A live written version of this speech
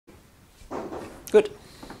Good.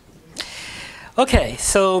 Okay,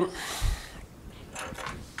 so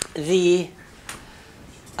the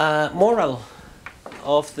moral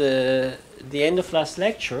of the end of last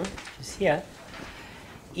lecture is here,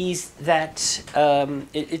 is that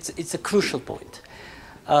it's a crucial point.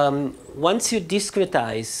 Once you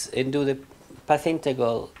discretize and do the path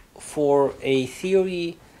integral for a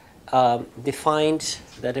theory defined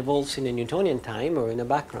that evolves in a Newtonian time or in a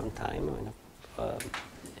background time or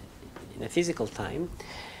in a physical time,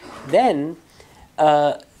 then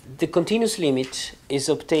the continuous limit is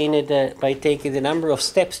obtained by taking the number of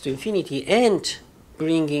steps to infinity and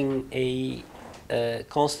bringing a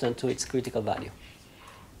constant to its critical value.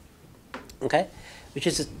 Okay? Which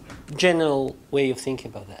is a general way of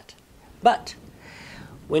thinking about that. But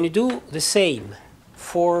when you do the same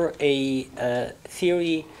for a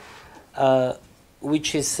theory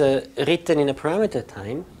which is written in a parameter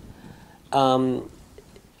time,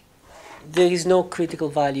 there is no critical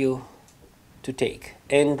value to take.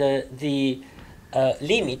 And the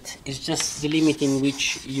limit is just the limit in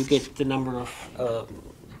which you get the number of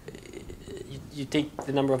you take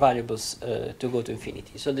the number of variables to go to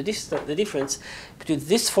infinity. So the difference between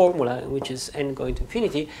this formula, which is n going to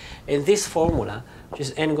infinity, and this formula, which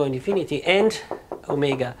is n going to infinity, and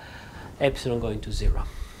omega epsilon going to 0.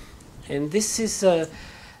 And this is the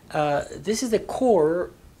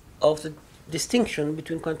core of the distinction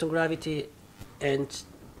between quantum gravity and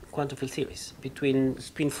quantum field theories, between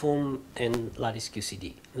spin foam and lattice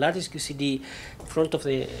QCD. Lattice QCD, in front of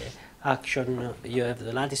the action, you have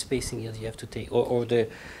the lattice spacing that you have to take, or the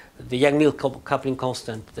Yang-Mills coupling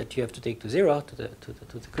constant that you have to take to 0, to the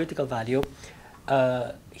critical value.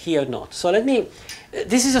 Here not. So let me.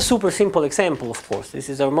 This is a super simple example, of course. This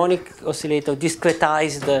is a harmonic oscillator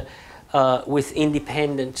discretized with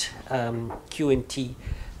independent Q and T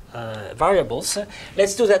variables.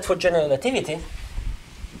 Let's do that for general relativity.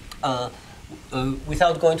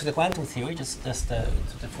 Without going to the quantum theory, just to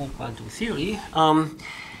the full quantum theory.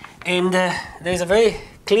 And there's a very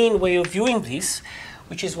clean way of viewing this,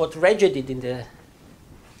 which is what Regge did in the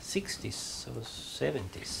 60s or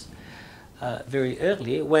 70s, very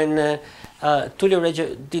early, when Tullio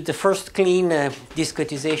Regge did the first clean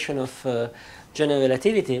discretization of general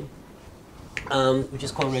relativity, which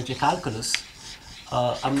is called Regge calculus.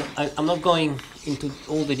 I'm not going into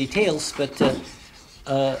all the details, but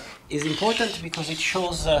is important because it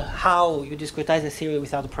shows how you discretize a theory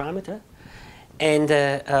without a parameter, and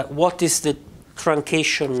what is the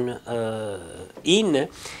truncation in.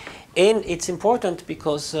 And it's important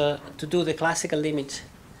because to do the classical limit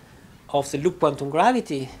of the loop quantum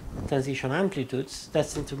gravity transition amplitudes,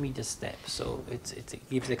 that's intermediate step. So it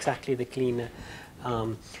gives exactly the clean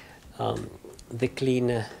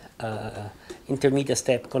intermediate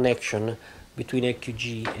step connection between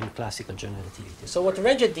AQG and classical general relativity. So what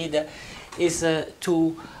Regge did is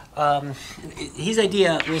his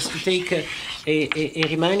idea was to take a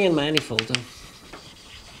Riemannian manifold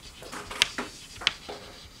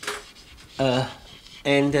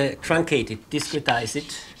and truncate it, discretize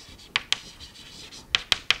it,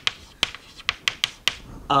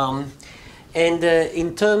 and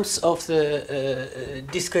in terms of the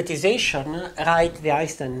discretization, write the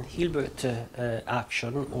Einstein-Hilbert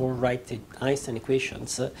action, or write the Einstein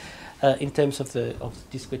equations in terms of the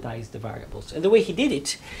discretized variables. And the way he did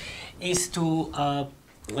it is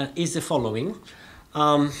is the following.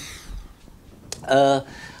 The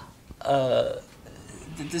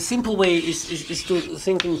simple way is to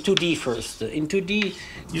think in 2D first. In 2D,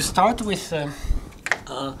 you start with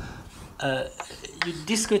you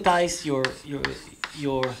discretize your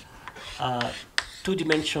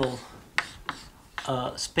two-dimensional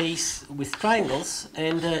space with triangles,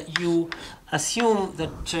 and you assume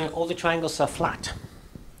that all the triangles are flat.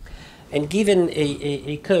 And given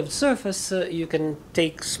a curved surface, you can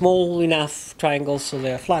take small enough triangles so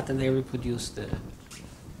they are flat and they reproduce the.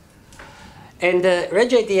 And the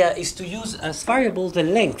Regge idea is to use as variable the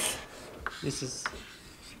length. This is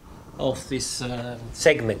of this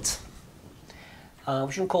segment.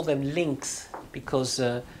 We shouldn't call them links because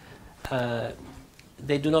they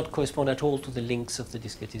do not correspond at all to the links of the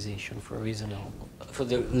discretization for a reason, for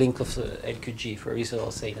the link of the LQG for a reason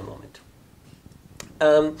I'll say in a moment.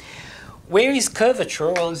 Where is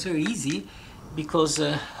curvature? Well, it's very easy because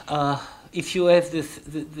if you have the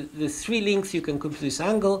three links, you can compute this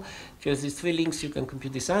angle. If you have these three links, you can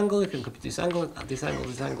compute this angle. You can compute this angle, this angle,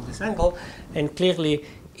 this angle, this angle, and clearly,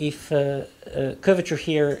 if curvature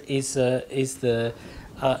here is the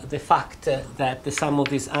fact that the sum of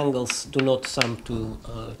these angles do not sum to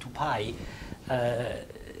pi,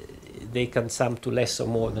 they can sum to less or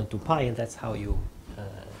more than 2 pi, and that's how you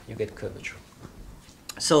get curvature.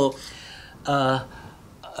 So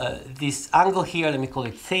this angle here, let me call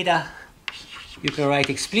it theta, you can write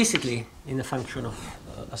explicitly in a function of,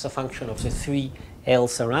 as a function of the three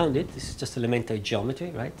L's around it. This is just elementary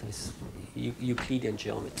geometry, right? This Euclidean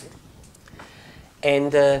geometry.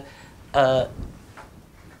 And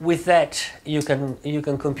with that, you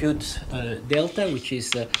can compute delta, which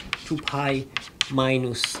is 2 pi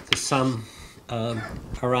minus the sum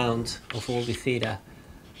around of all the theta,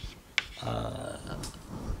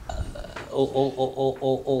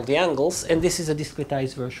 all the angles, and this is a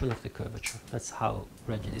discretized version of the curvature. That's how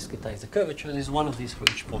Regge discretized the curvature, and there's one of these for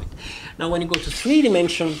each point. Now, when you go to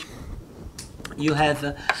 3-dimension, you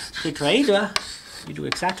have tetrahedra. You do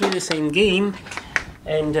exactly the same game,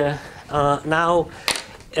 and now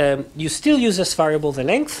you still use as variable the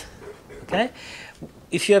length. Okay,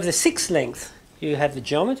 if you have the 6th length, you have the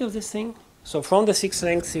geometry of this thing. So from the 6th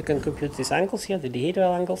length, you can compute these angles here, the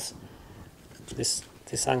dihedral angles. This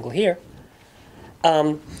angle here.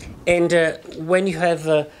 And when you have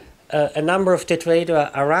a number of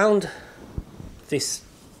tetrahedra around this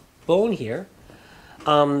bone here,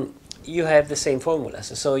 you have the same formula.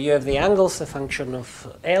 So you have the angles, a function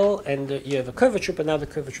of L, and you have a curvature, but now the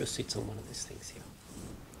curvature sits on one of these things here.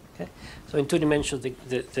 Okay? So in 2 dimensions,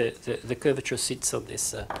 the curvature sits on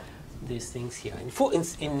this, these things here. In 3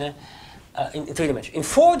 dimensions. In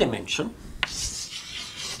 4 dimension,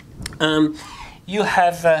 you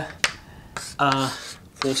have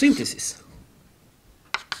photosynthesis.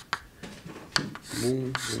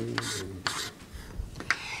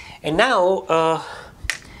 And now,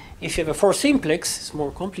 if you have a 4 simplex, it's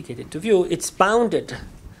more complicated to view. It's bounded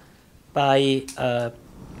by 5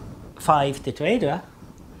 tetrahedra,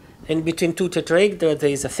 and between 2 tetrahedra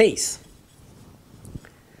there is a face.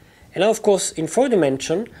 And now, of course, in 4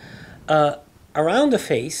 dimension, around the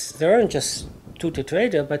face there aren't just 2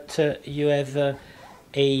 tetrahedra, but you have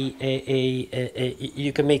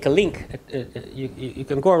you can make a link. You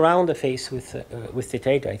can go around the face with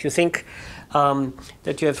tetrahedra. If you think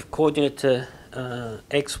that you have coordinate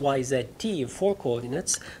x, y, z, t, 4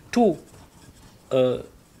 coordinates, 2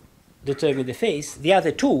 determine the face. The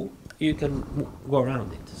other 2 you can go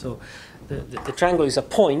around it. So the triangle is a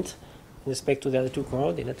point with respect to the other 2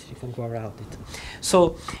 coordinates. You can go around it.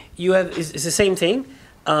 So you have it's the same thing.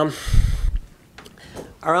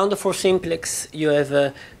 Around the 4 simplex, you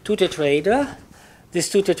have 2 tetrahedra. These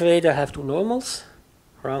 2 tetrahedra have 2 normals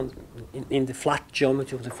around in the flat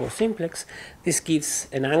geometry of the 4 simplex. This gives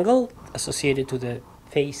an angle associated to the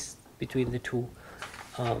face between the 2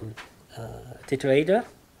 tetrahedra,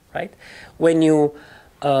 right? When you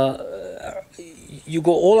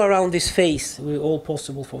go all around this face with all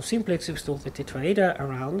possible 4 simplexes, with all the tetrahedra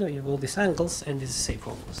around, you have all these angles, and this is the same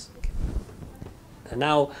formulas. Okay. And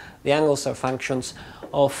now the angles are functions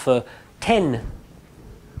of 10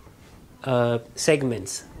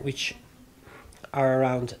 segments, which are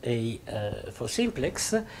around a 4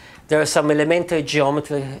 simplex. There are some elementary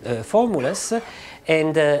geometry formulas,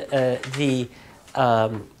 and the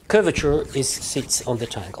curvature sits on the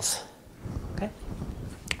triangles. Okay,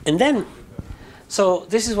 and then, so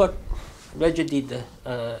this is what Regge did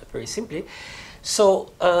very simply.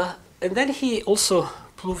 So, and then he also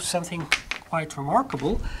proved something quite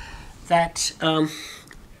remarkable, that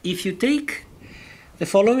if you take the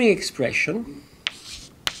following expression,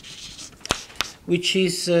 which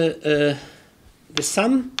is the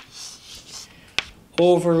sum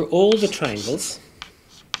over all the triangles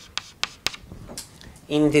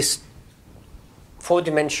in this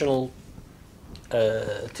 4-dimensional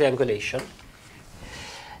triangulation,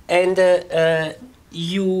 and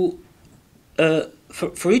you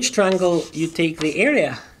for each triangle you take the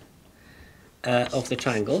area of the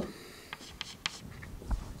triangle,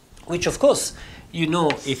 which of course you know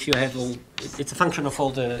if you have all, it's a function of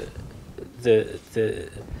all the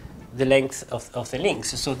length of the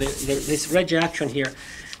links. So this Regge action here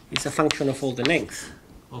is a function of all the length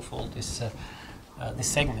of all this the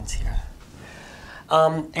segments here,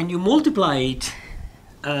 and you multiply it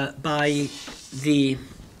by the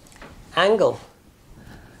angle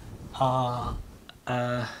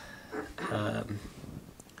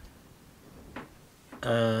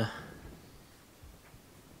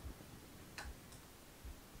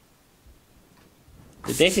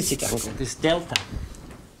the deficit angle, this delta,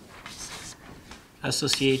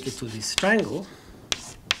 associated to this triangle.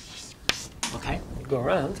 Okay, we go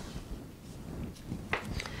around.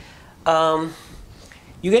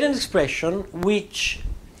 You get an expression which,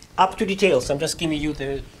 up to details, I'm just giving you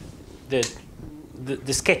the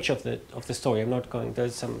sketch of the story. I'm not going.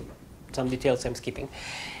 There's some details I'm skipping.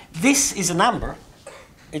 This is a number.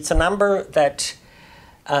 It's a number that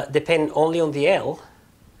depends only on the L,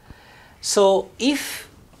 So if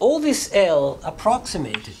all this L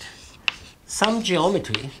approximated some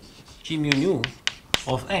geometry, g mu nu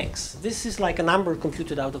of x, this is like a number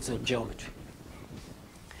computed out of the geometry.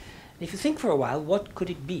 If you think for a while, what could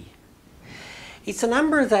it be? It's a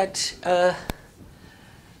number that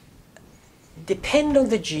depend on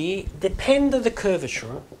the g, depend on the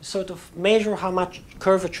curvature, sort of measure how much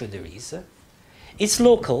curvature there is. It's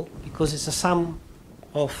local because it's a sum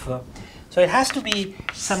of, so it has to be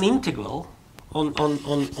some integral on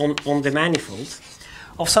the manifold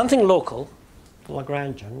of something local,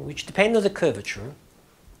 Lagrangian, which depend on the curvature.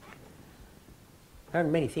 There are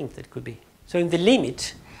many things that could be. So in the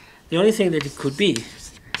limit, the only thing that it could be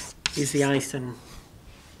is the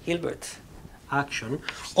Einstein-Hilbert action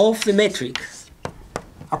of the metric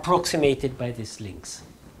approximated by these links.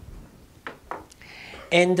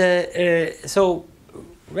 And so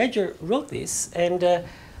Regge wrote this, and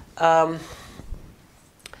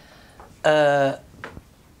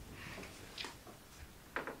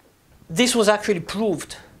this was actually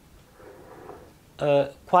proved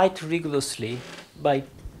quite rigorously by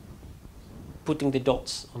putting the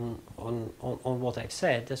dots on what I've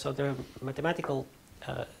said. So there are mathematical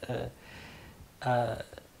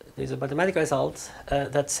there's a mathematical result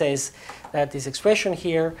that says that this expression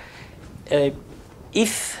here,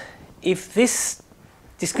 if this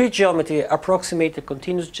discrete geometry approximates the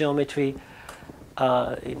continuous geometry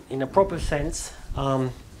in a proper sense,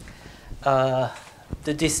 the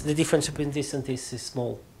difference between this and this is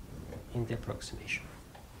small in the approximation.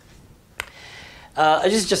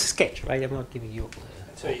 This is just a sketch, right? I'm not giving you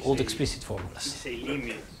all the explicit formulas. It's a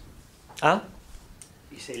limit. Huh?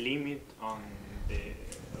 It's a limit on the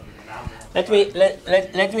number.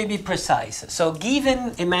 Let me be precise. So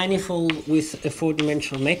given a manifold with a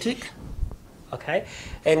four-dimensional metric, okay,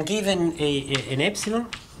 and given an epsilon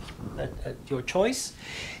at your choice,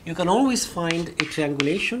 you can always find a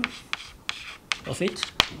triangulation of it.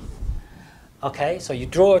 Okay, so you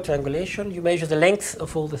draw a triangulation, you measure the length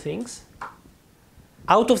of all the things.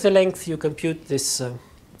 Out of the length, you compute this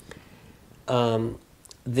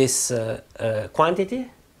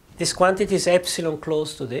quantity. This quantity is epsilon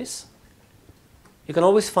close to this. You can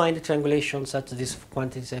always find a triangulation such that this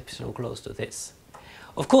quantity is epsilon close to this.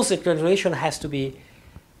 Of course, the triangulation has to be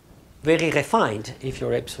very refined if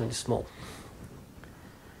your epsilon is small.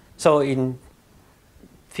 So in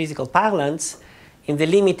physical parlance, in the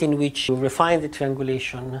limit in which you refine the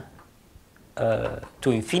triangulation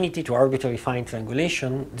to infinity, to arbitrary fine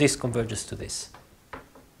triangulation, this converges to this.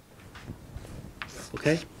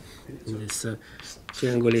 Okay? And this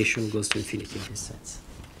triangulation goes to infinity in this sense.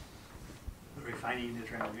 Refining the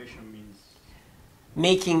triangulation means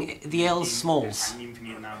making the L smalls. an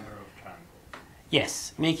infinite number of triangles.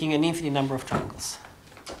 Yes, making an infinite number of triangles.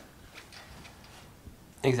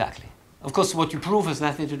 Exactly. Of course, what you prove has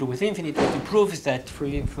nothing to do with infinite. What you prove is that for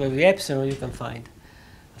the epsilon, you can find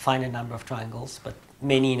a finite number of triangles, but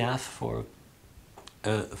many enough for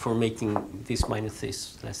making this minus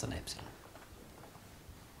this less than epsilon.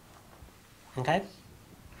 Okay?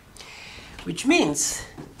 Which means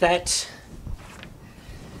that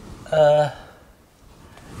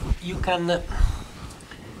you can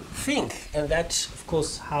think, and that's, of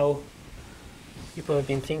course, how people have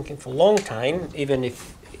been thinking for a long time, even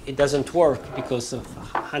if it doesn't work because of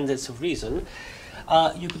hundreds of reasons.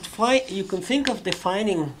 You can think of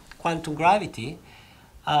defining quantum gravity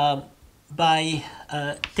by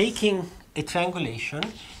taking a triangulation,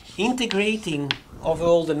 integrating over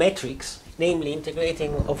all the metrics, namely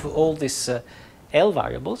integrating over all these L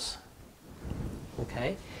variables,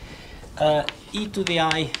 okay, e to the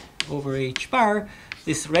I over h bar,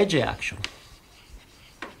 this Regge action,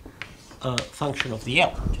 function of the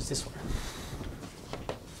L, which is this one.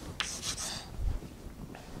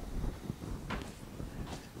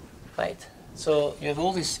 Right? So you have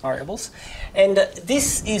all these variables, and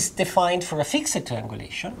this is defined for a fixed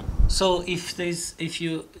triangulation. So you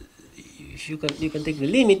can take the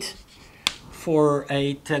limit for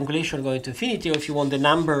a triangulation going to infinity, or if you want the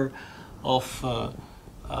number of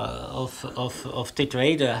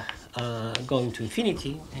tetrahedra going to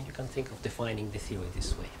infinity, and you can think of defining the theory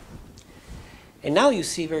this way. And now you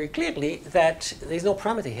see very clearly that there is no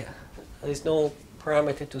parameter here. There is no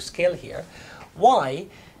parameter to scale here. Why?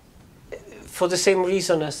 For the same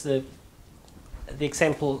reason as the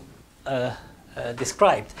example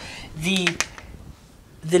described. The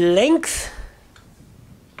length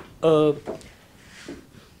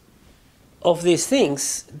of these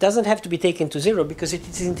things doesn't have to be taken to zero because it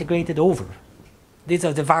is integrated over. These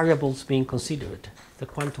are the variables being considered, the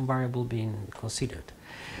quantum variable being considered.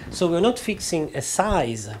 So we're not fixing a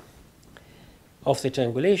size of the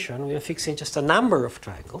triangulation, we are fixing just a number of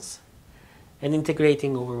triangles and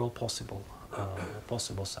integrating over all possible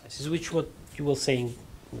sizes, which what you were saying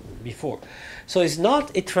before. So it's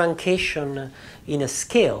not a truncation in a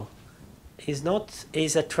scale. Is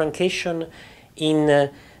a truncation in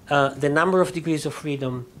the number of degrees of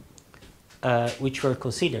freedom which we're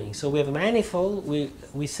considering. So we have a manifold.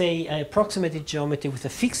 We say I approximated geometry with a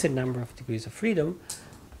fixed number of degrees of freedom,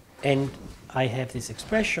 and I have this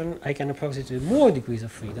expression. I can approximate more degrees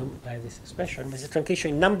of freedom. I have this expression. There's a truncation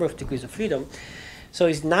in number of degrees of freedom. So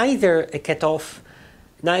it's neither a cutoff,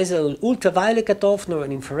 neither an ultraviolet cutoff nor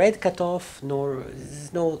an infrared cutoff, nor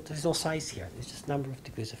there's no size here. It's just number of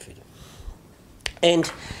degrees of freedom.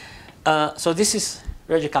 And so this is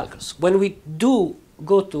Regge calculus. When we do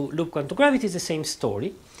go to loop quantum gravity, it's the same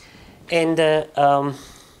story. And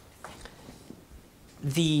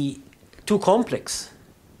the two complex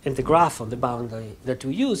and the graph on the boundary that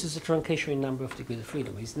we use is a truncation in number of degrees of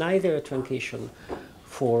freedom. It's neither a truncation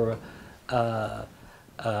for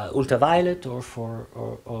ultraviolet or for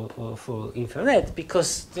infrared,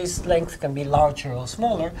 because this length can be larger or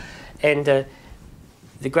smaller, and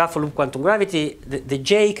the graph for loop quantum gravity, the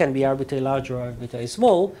J can be arbitrarily large or arbitrarily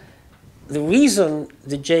small. The reason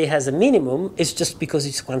the J has a minimum is just because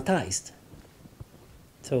it's quantized.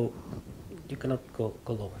 So you cannot go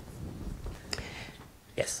lower.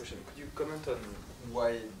 Yes? Question. Could you comment on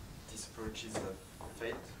why these approaches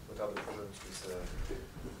failed? What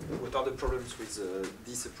are the problems with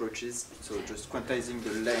these approaches? So just quantizing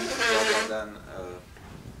the length rather than...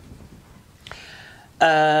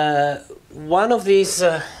 One of these,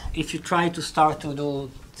 if you try to start to do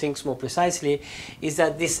things more precisely, is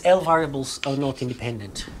that these L variables are not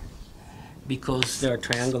independent because they are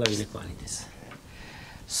triangular inequalities.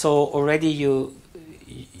 So already you're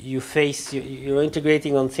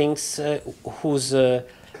integrating on things whose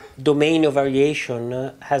domain of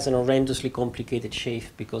variation has an horrendously complicated shape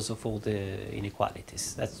because of all the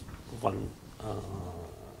inequalities. That's one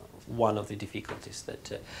of the difficulties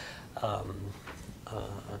that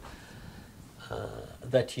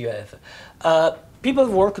that you have. People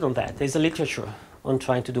have worked on that. There's a literature on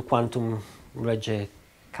trying to do quantum Regge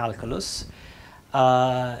calculus.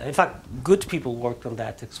 In fact, good people worked on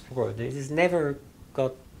that, explored it. It's never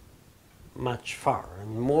got much far.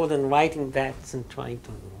 And more than writing that and trying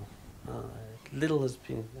to, little has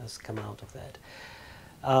come out of that.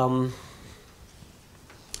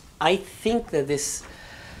 I think that this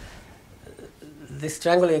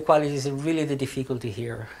triangular inequality is really the difficulty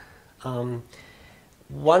here.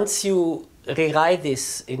 Once you rewrite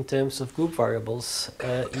this in terms of group variables,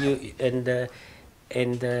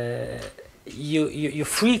 you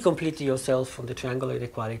free completely yourself from the triangular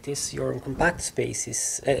inequalities. You're in compact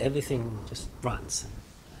spaces. Everything just runs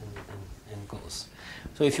and goes.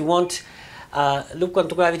 So if you want, loop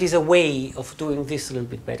quantum gravity is a way of doing this a little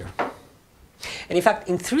bit better. And in fact,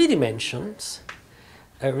 in 3 dimensions,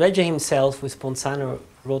 Regge himself with Ponzano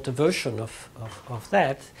wrote a version of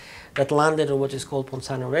that landed on what is called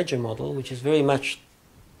Ponzano-Regge model, which is very much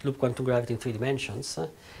loop quantum gravity in 3 dimensions.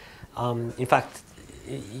 In fact,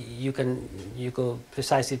 you go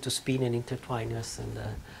precisely to spin and intertwiners, and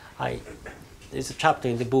there's a chapter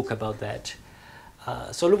in the book about that.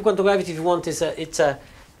 So loop quantum gravity, if you want, it's a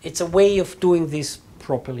way of doing this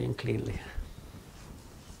properly and cleanly.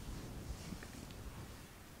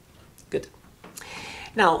 Good.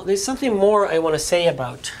 Now, there's something more I want to say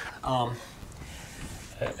about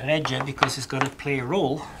Regge, because it's going to play a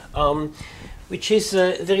role, which is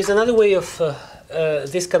there is another way of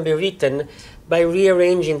this can be written by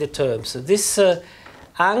rearranging the terms. So this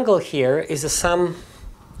angle here is a sum,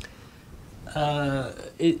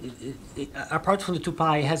 apart from the 2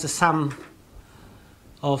 pi, has a sum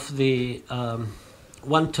of the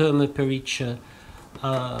one term per each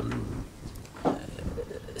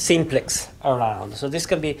simplex around. So this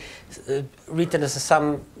can be written as a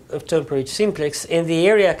sum of term per each simplex, and the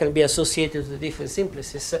area can be associated with the different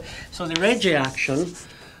simplices. So the Regge action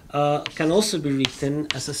can also be written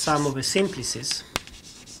as a sum of the simplices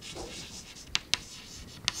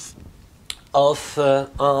of the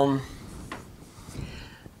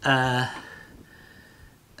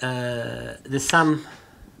sum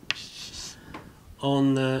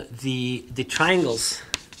on the triangles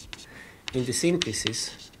in the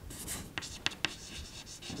simplices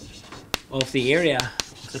of the area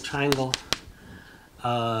of the triangle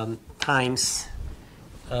times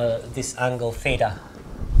this angle theta,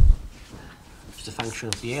 which is a function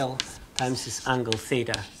of the L, times this angle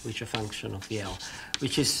theta, which is a function of the L,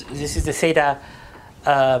 which is, this is the theta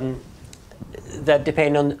that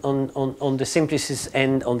depend on the simplices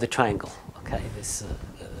and on the triangle. Okay, this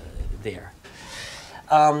there.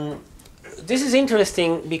 this is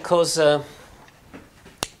interesting because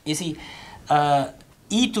you see,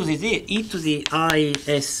 e to the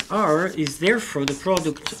ISR is therefore the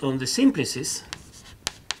product on the simplices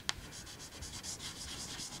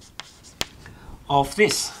of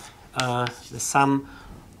this, the sum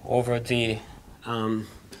over the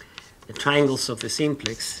triangles of the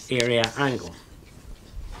simplex area angle.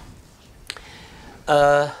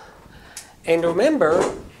 And remember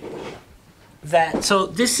that, so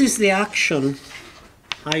this is the action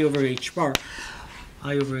I over h bar.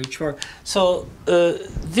 So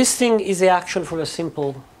this thing is the action for a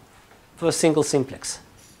single simplex,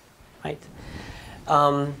 right?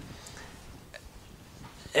 And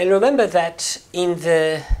remember that in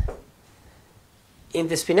the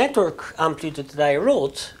spin network amplitude that I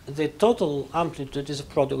wrote, the total amplitude is a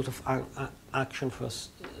product of action for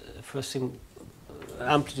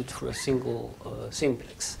amplitude for a single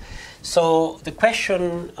simplex. So the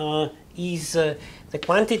question is the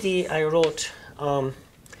quantity I wrote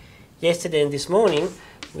yesterday and this morning,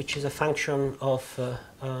 which is a function of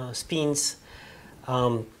spins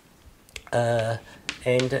and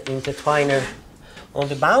intertwiner on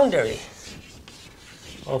the boundary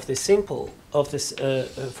of the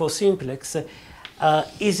for simplex,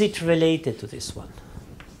 is it related to this one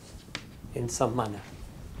in some manner?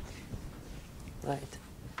 Right.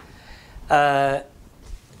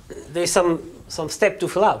 There's some step to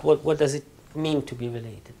fill out. What does it mean to be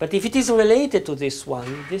related? But if it is related to this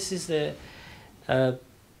one, this is the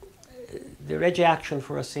Regge action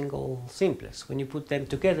for a single simplex. When you put them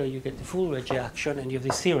together, you get the full Regge action, and you have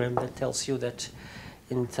this theorem that tells you that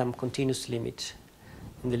in some continuous limit,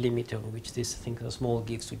 in the limit on which this thing small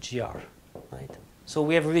gives to GR, right? So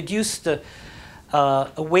we have reduced a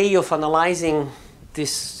way of analyzing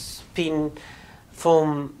this spin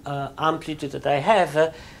from amplitude that I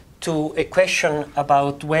have to a question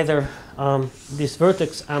about whether this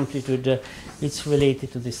vertex amplitude is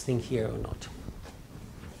related to this thing here or not.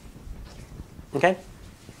 Okay?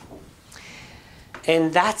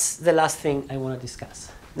 And that's the last thing I want to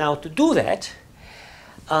discuss. Now, to do that,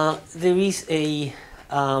 there is a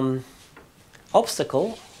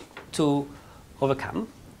obstacle to overcome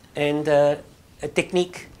and a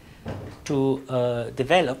technique to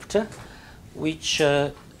developed, which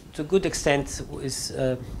to a good extent is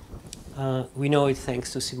we know it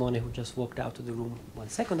thanks to Simone, who just walked out of the room 1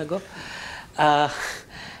 second ago,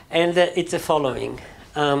 and it's the following.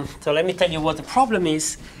 So let me tell you what the problem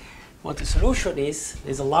is, what the solution is.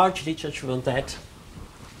 There's a large literature on that,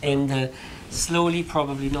 and slowly,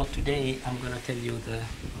 probably not today, I'm going to tell you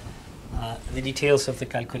the details of the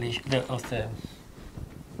calculation. The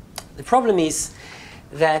problem is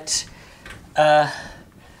that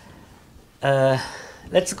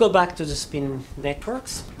let's go back to the spin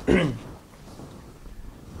networks.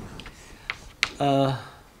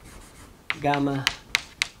 Gamma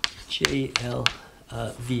JL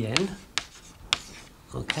Vn.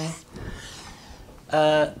 Okay.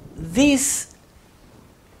 These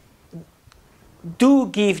do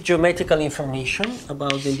give geometrical information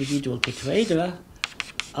about the individual tetrahedra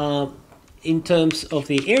in terms of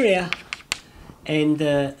the area and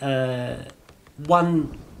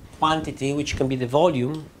one quantity, which can be the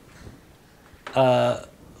volume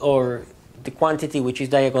or the quantity which is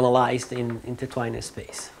diagonalized in intertwiner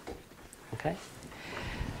space. Okay?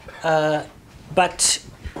 But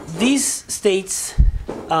these states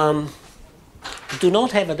do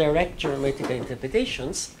not have a direct geometrical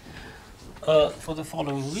interpretations for the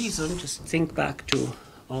following reason. Just think back to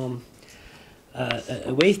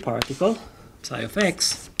a wave particle, psi of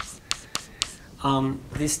x.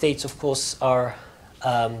 These states, of course, are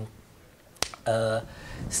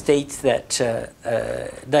states that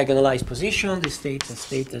diagonalize position. These states are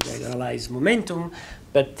states that diagonalize momentum,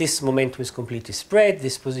 but this momentum is completely spread.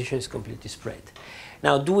 This position is completely spread.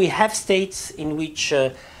 Now, do we have states in which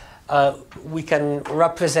we can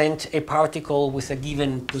represent a particle with a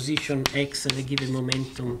given position x and a given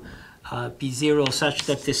momentum p0, such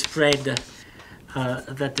that the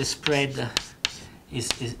spread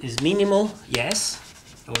is minimal? Yes.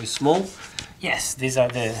 Or is small? Yes. These are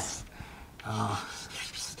the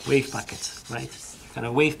wave packets, right? Kind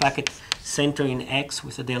of wave packet center in x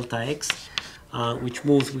with a delta x, which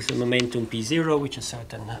moves with a momentum p0, which is a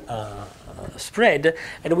certain spread,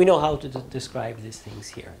 and we know how to describe these things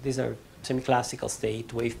here. These are semi-classical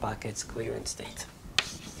state, wave packets, coherent state.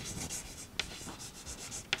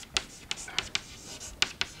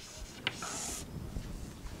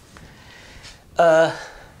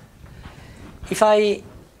 If I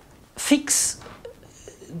fix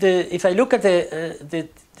if I look at the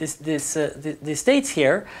states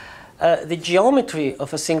here, the geometry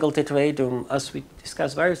of a single tetrahedron, as we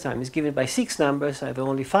discussed various times, is given by 6 numbers. I have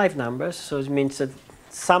only 5 numbers, so it means that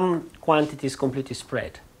some quantity is completely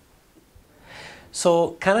spread.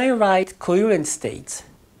 So can I write coherent states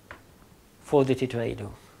for the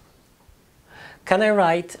tetrahedron? Can I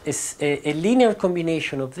write a linear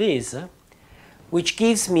combination of these, which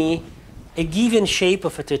gives me a given shape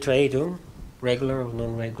of a tetrahedron, regular or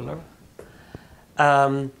non-regular,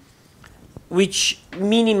 which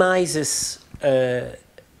minimizes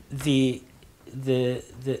the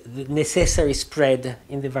necessary spread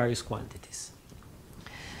in the various quantities?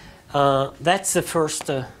 That's the first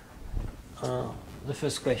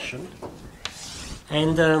question.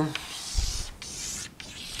 And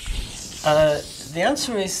the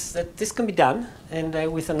answer is that this can be done, and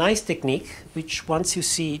with a nice technique, which once you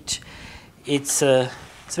see it, it's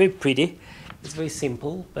very pretty, it's very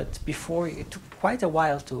simple, but before it took quite a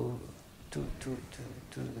while to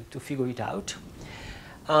figure it out.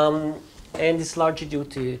 And it's largely due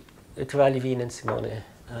to Levin and Simone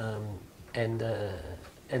and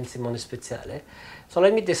Simone Speziale. So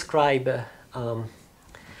let me describe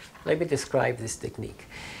this technique.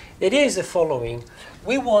 The idea is the following.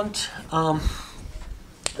 We want,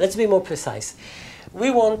 let's be more precise.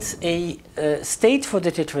 We want a state for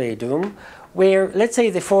the tetrahedron where, let's say,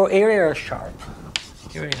 the 4 areas are sharp.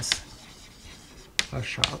 Areas are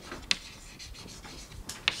sharp.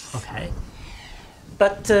 Okay.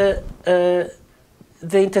 But the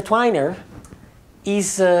intertwiner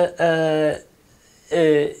is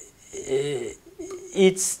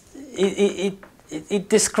it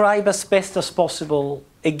describes as best as possible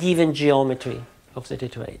a given geometry of the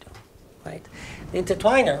tetrahedron, right? The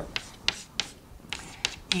intertwiner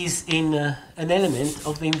is in an element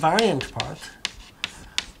of the invariant part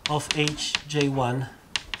of Hj1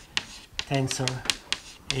 tensor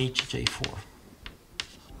Hj4.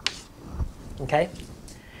 Okay?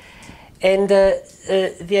 And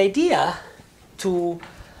the idea to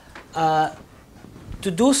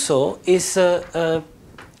do so is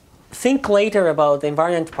think later about the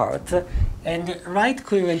invariant part and write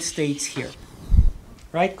coherent states here.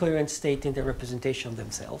 Write coherent state in the representation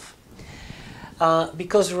themselves.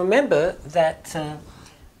 Because remember that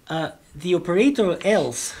the operator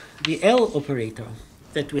else, the L operator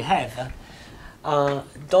that we have,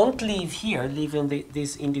 don't live here, live on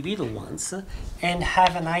these individual ones, and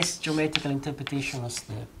have a nice geometrical interpretation of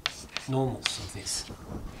the normals of this.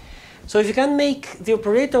 So if you can make the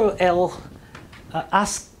operator L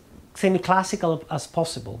as semi-classical as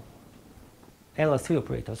possible, L are 3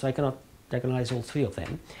 operators, so I cannot diagonalize all 3 of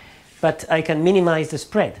them, but I can minimize the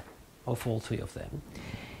spread of all 3 of them.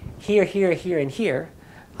 Here, here, here, and here,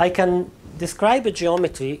 I can describe a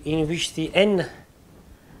geometry in which the n,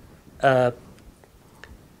 the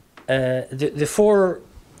 4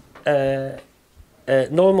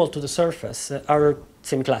 normal to the surface are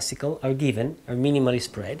semi-classical, are given, are minimally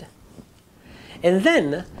spread. And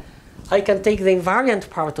then I can take the invariant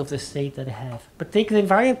part of the state that I have. But take the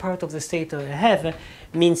invariant part of the state that I have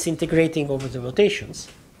means integrating over the rotations.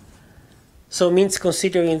 So it means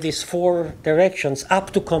considering these 4 directions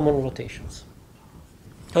up to common rotations.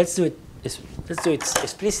 Let's do it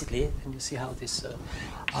explicitly, and you see how this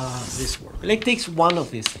works. Let's take one of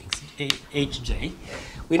these things, Hj.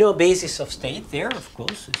 We know a basis of state there, of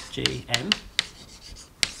course, it's Jm.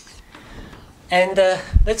 And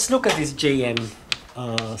let's look at this Jm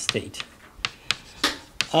state.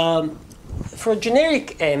 For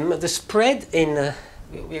generic M, the spread in,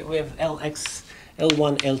 we have Lx,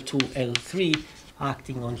 L1, L2, L3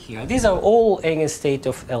 acting on here. These are all eigenstate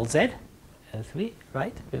of Lz, L3,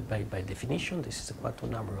 right? By definition, this is a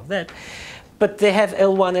quantum number of that. But they have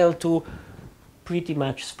L1, L2 pretty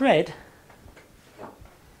much spread.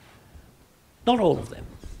 Not all of them.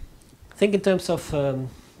 Think in terms of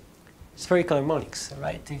spherical harmonics,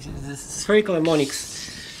 right? The spherical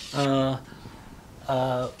harmonics,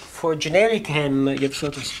 for generic M, you have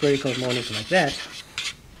sort of spherical harmonic like that.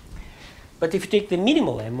 But if you take the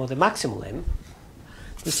minimal M or the maximal M,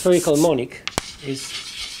 the spherical harmonic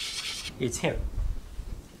it's here.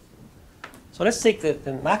 So let's take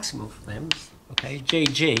the maximum of them, okay,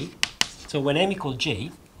 Jj. So when M equals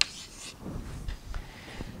J,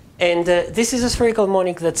 and this is a spherical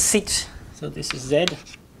harmonic that sits, so this is Z,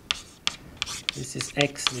 this is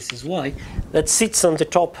X, this is Y, that sits on the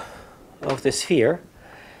top of the sphere.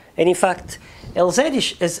 And in fact,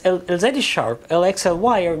 Lz is sharp, Lx,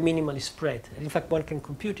 Ly are minimally spread. And in fact, one can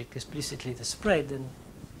compute it explicitly, the spread, and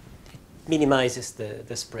it minimizes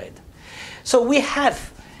the spread. So we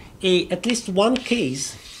have at least one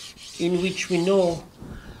case in which we know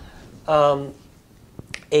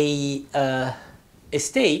a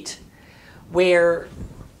state where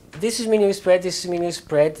this is minimally spread, this is minimally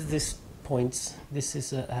spread, this points, this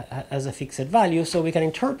is as a fixed value, so we can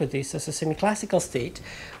interpret this as a semi-classical state.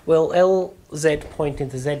 Well, Lz point in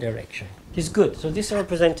the z direction is good. So this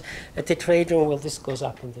represents a tetrahedron. Well, this goes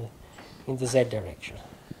up in the z direction.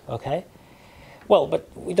 Okay. Well, but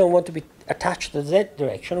we don't want to be attached to the z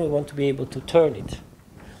direction. We want to be able to turn it.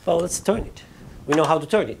 Well, let's turn it. We know how to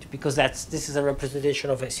turn it because this is a representation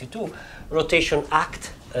of SU2. Rotation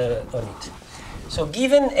act on it. So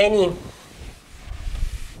given any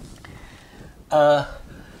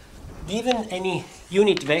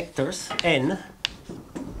unit vectors n,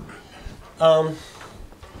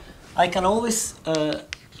 I can always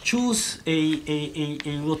choose a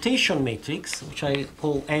rotation matrix, which I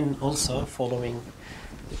call n also, following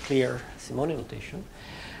the clear Simone notation,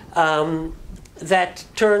 that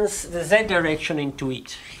turns the z direction into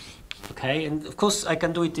it. Okay, and of course I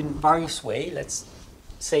can do it in various ways. Let's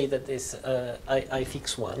say that this I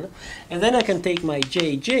fix one, and then I can take my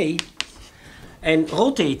jj and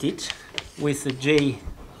rotate it with the j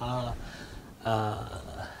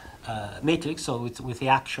matrix, so with the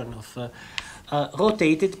action of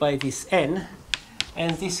rotated by this n,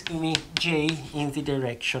 and this gives me j in the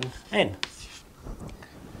direction n.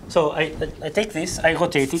 So I take this, I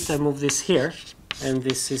rotate it, I move this here, and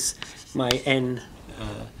this is my n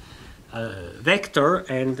vector,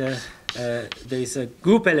 and there is a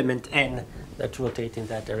group element n that rotates in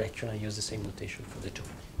that direction. I use the same notation for the two.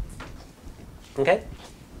 Okay?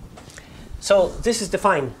 So this is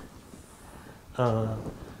defined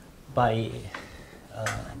by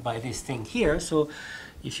this thing here. So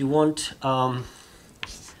if you want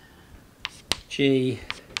Jm,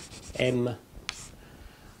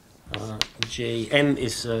 Jm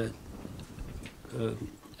is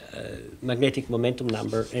magnetic momentum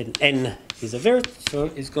number, and n is a vector,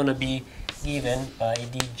 is going to be given by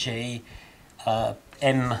dj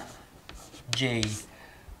mj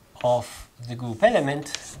of the group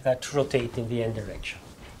element that rotate in the n direction.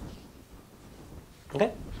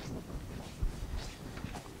 Okay?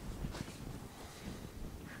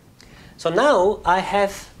 So now I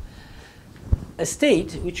have a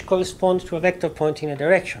state which corresponds to a vector pointing in a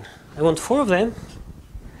direction. I want 4 of them,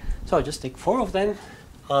 so I just take 4 of them.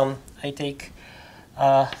 I take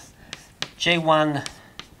J1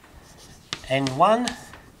 N1,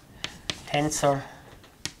 tensor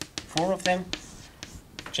 4 of them,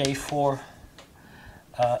 J4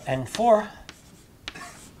 N4.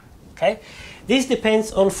 Okay, this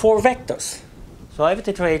depends on 4 vectors. So I have a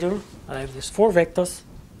tetrahedron. I have these 4 vectors.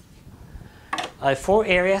 I have 4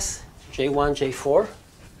 areas, J1, J4,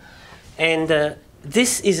 and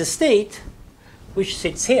this is a state which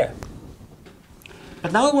sits here.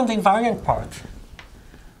 But now I want the invariant part.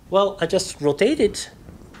 Well, I just rotate it,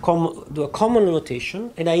 do a common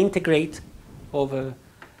rotation, and I integrate over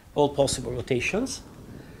all possible rotations.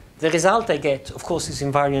 The result I get, of course, is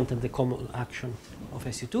invariant in the common action of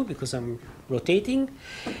SU2 because I'm rotating,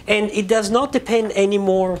 and it does not depend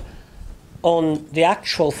anymore on the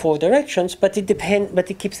actual 4 directions, but it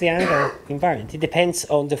keeps the angle invariant. It depends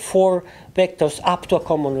on the 4 vectors up to a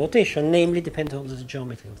common rotation, namely depends on the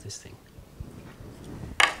geometry of this thing.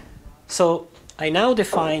 So I now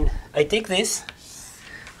define, I take this,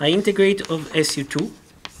 I integrate of SU2,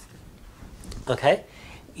 okay,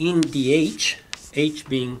 in the H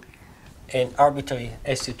being an arbitrary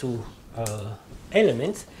SU2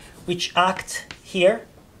 element, which act here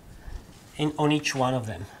on each one of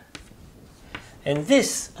them. And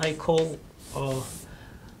this I call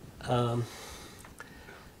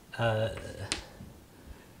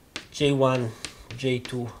J1,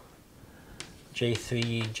 J2,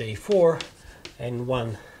 J3, J4, and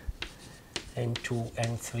 1, and 2,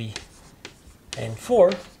 and 3, and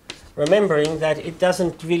 4, remembering that it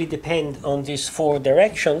doesn't really depend on these 4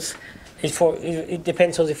 directions. It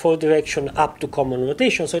depends on the 4 direction up to common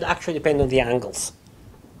rotation, so it actually depends on the angles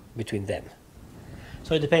between them.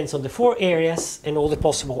 So it depends on the 4 areas and all the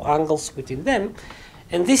possible angles within them,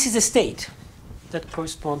 and this is a state that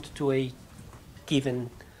corresponds to a given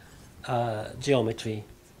geometry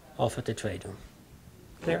of a tetrahedron.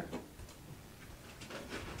 Clear?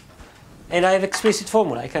 And I have explicit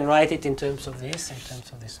formula. I can write it in terms of this, in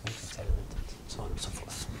terms of this matrix element, and so on and so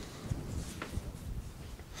forth.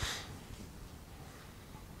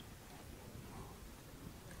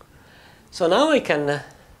 So now I can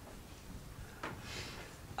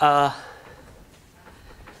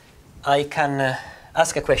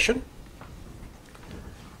ask a question,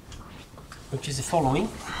 which is the following.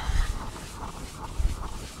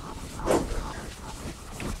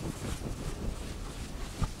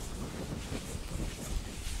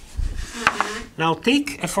 Now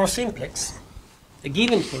take a 4 simplex a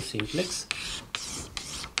given force simplex,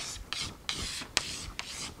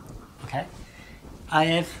 okay, I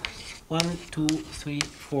have 1, 2, 3,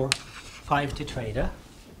 4, 5 tetrahedra.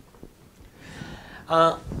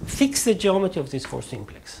 Fix the geometry of this force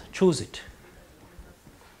simplex. Choose it.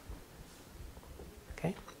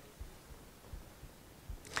 Okay.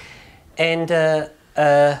 And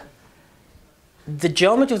the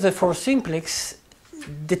geometry of the force simplex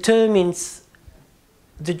determines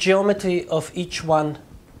the geometry of each one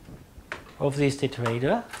of these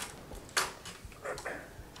tetrahedra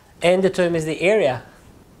and determines the area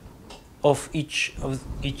of each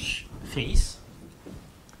face.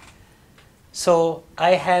 So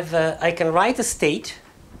I can write a state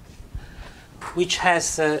which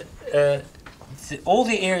has all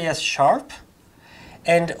the areas sharp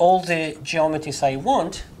and all the geometries I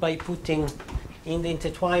want by putting in the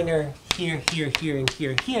intertwiner here, here, here, and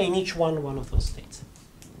here, here in each one of those states.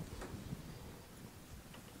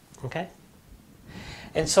 Okay?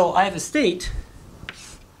 And so I have a state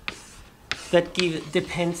that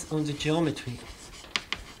depends on the geometry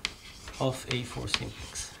of a force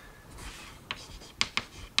simplex.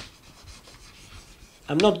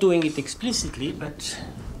 I'm not doing it explicitly, but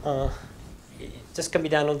this can be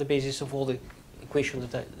done on the basis of all the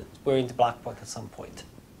equations that were in the black box at some point.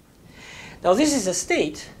 Now this is a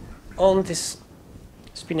state on this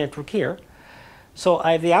spin network here, so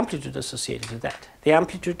I have the amplitude associated with that. The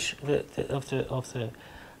amplitude of the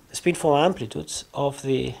spinform amplitudes of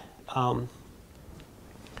the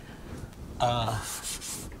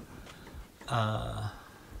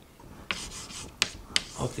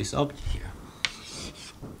of this object here.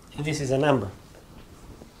 And this is a number.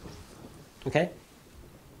 Okay?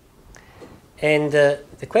 And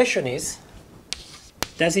the question is,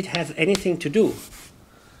 does it have anything to do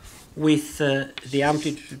with the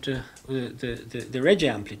amplitude, the Regge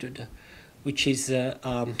amplitude, which is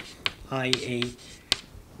IA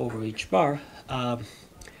over each bar, the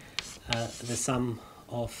sum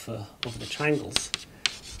of the triangles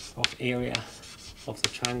of area of the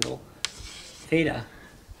triangle theta,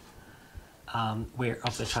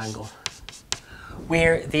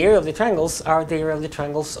 where the area of the triangles are the area of the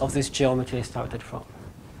triangles of this geometry I started from.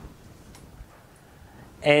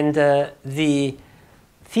 And the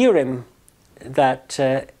theorem that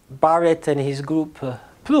Barrett and his group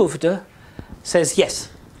proved says yes,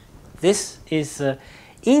 this is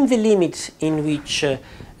in the limit in which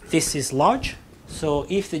this is large. So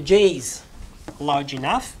if the J is large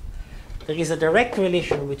enough, there is a direct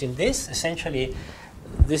relation between this. Essentially,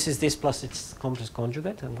 this is this plus its complex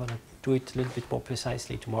conjugate. I'm going to do it a little bit more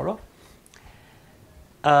precisely tomorrow.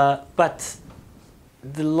 But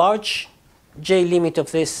the large J limit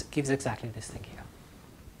of this gives exactly this thing here.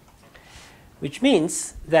 Which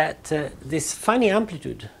means that this funny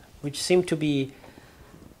amplitude, which seemed to be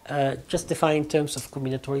just defined in terms of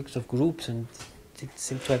combinatorics of groups and didn't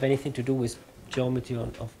seem to have anything to do with geometry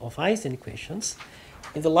of Einstein equations,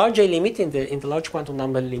 in the large J limit, in the large quantum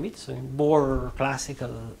number limit, so in Bohr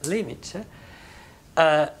classical limit,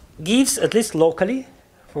 gives, at least locally,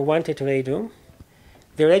 for one tetrahedron,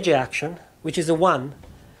 the Regge action, which is the one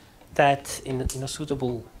that in a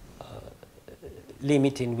suitable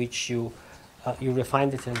limit in which you refine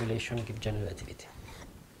the triangulation and give general relativity.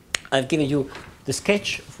 I've given you the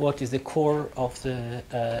sketch of what is the core of the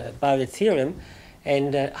Barrett theorem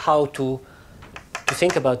and how to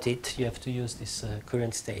think about it. You have to use this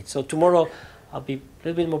coherent state. So tomorrow I'll be a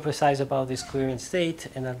little bit more precise about this coherent state,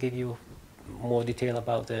 and I'll give you more detail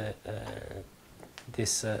about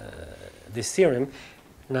this theorem.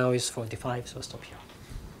 Now is 45, so I'll stop here.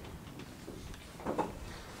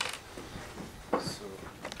 So,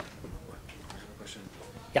 I have a question.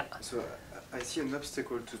 Yeah. So I see an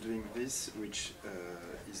obstacle to doing this, which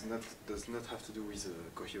does not have to do with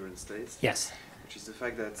a coherent state. Yes. Which is the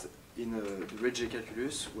fact that in the Regge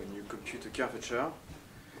calculus, when you compute a curvature,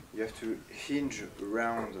 you have to hinge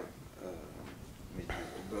around maybe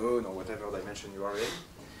a bone or whatever dimension you are in,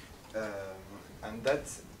 and that,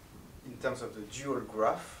 in terms of the dual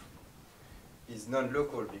graph, is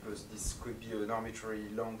non-local because this could be an arbitrary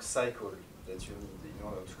long cycle that you need in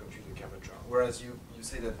order to compute the curvature. Whereas you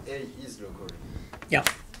say that A is local. Yeah.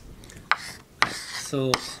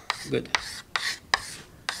 So, good.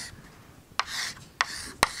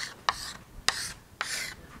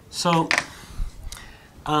 So,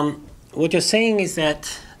 what you're saying is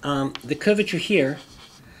that the curvature here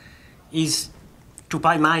is 2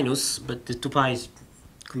 pi minus, but the 2 pi is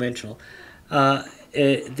conventional,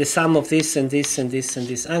 the sum of this and this and this and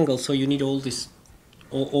this angle, so you need all this,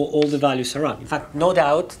 all the values around. In fact, no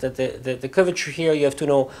doubt that the curvature here, you have to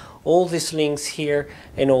know all these links here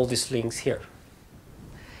and all these links here.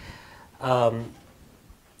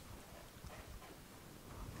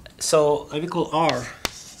 So we call R,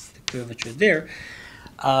 the curvature there,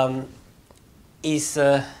 is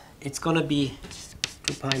it's going to be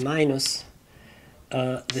 2 pi minus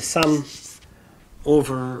the sum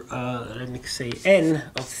over, let me say, n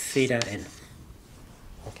of theta n.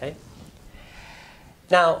 Okay?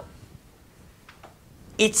 Now,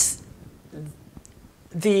 it's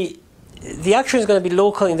the action is going to be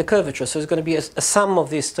local in the curvature, so it's going to be a sum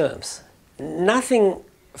of these terms. Nothing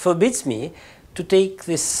forbids me to take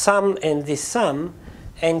this sum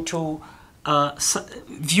and to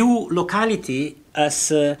view locality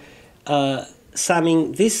as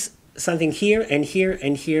summing this something here and here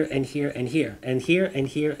and here and here and here and here and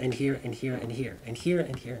here and here and here and here and here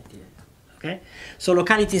and here and here. Okay? So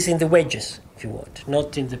locality is in the wedges, if you want,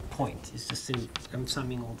 not in the point. It's just I'm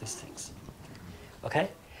summing all these things. Okay?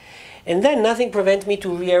 And then nothing prevents me to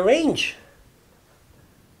rearrange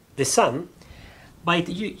the sum by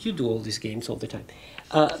you do all these games all the time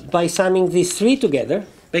by summing these three together,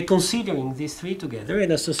 by considering these three together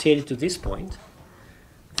and associated to this point,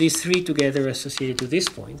 these three together associated to this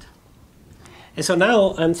point. And so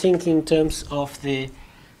now I'm thinking in terms of the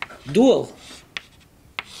dual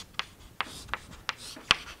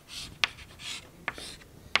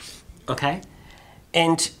okay,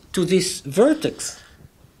 and to this vertex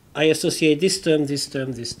I associate this term, this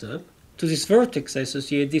term, this term. To this vertex, I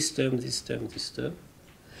associate this term, this term, this term.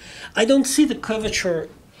 I don't see the curvature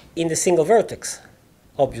in the single vertex,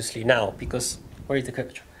 obviously, now, because where is the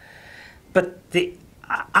curvature? But the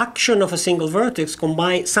action of a single vertex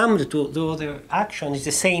summed to the other action is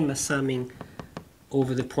the same as summing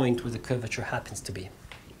over the point where the curvature happens to be.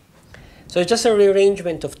 So it's just a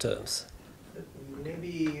rearrangement of terms.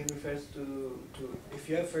 Maybe it refers to if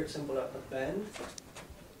you have, for example, a band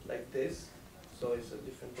like this, so it's a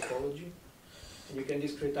different topology, and you can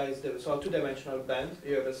discretize so a two-dimensional band,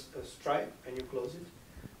 you have a stripe and you close it.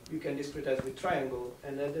 You can discretize with triangle,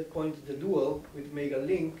 and at that point the dual will make a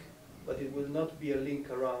link, but it will not be a link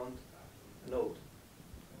around a node.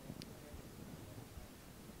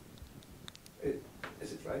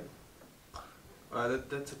 Is it right?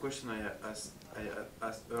 That's a question I asked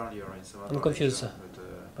earlier in some other I'm confused. lecture,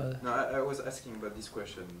 but, no, I was asking about this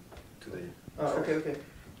question today. Okay.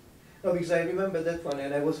 No, because I remember that one,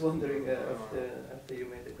 and I was wondering after you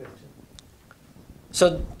made the question.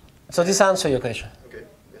 So this answers your question. Okay.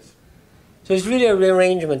 Yes. So it's really a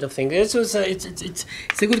rearrangement of things. It's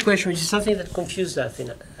a good question, which is something that confused us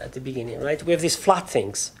at the beginning, right? We have these flat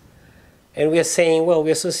things, and we are saying, well, we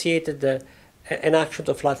associated an action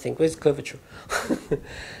to a flat thing with curvature.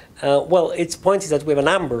 Well, its point is that we have a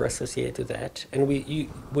number associated to that, and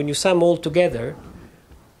when you sum all together,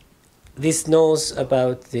 this knows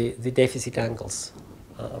about the deficit angles,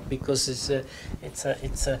 because it's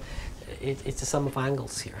a sum of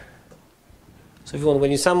angles here. So if you want,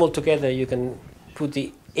 when you sum all together, you can put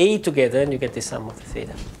the A together and you get the sum of the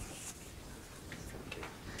theta.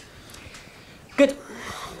 Good.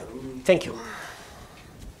 Thank you.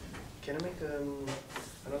 Can I make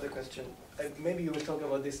another question? Maybe you will talk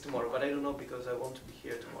about this tomorrow, but I don't know because I want to be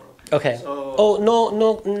here tomorrow. Okay. So Oh,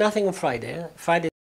 no, nothing on Friday. Friday.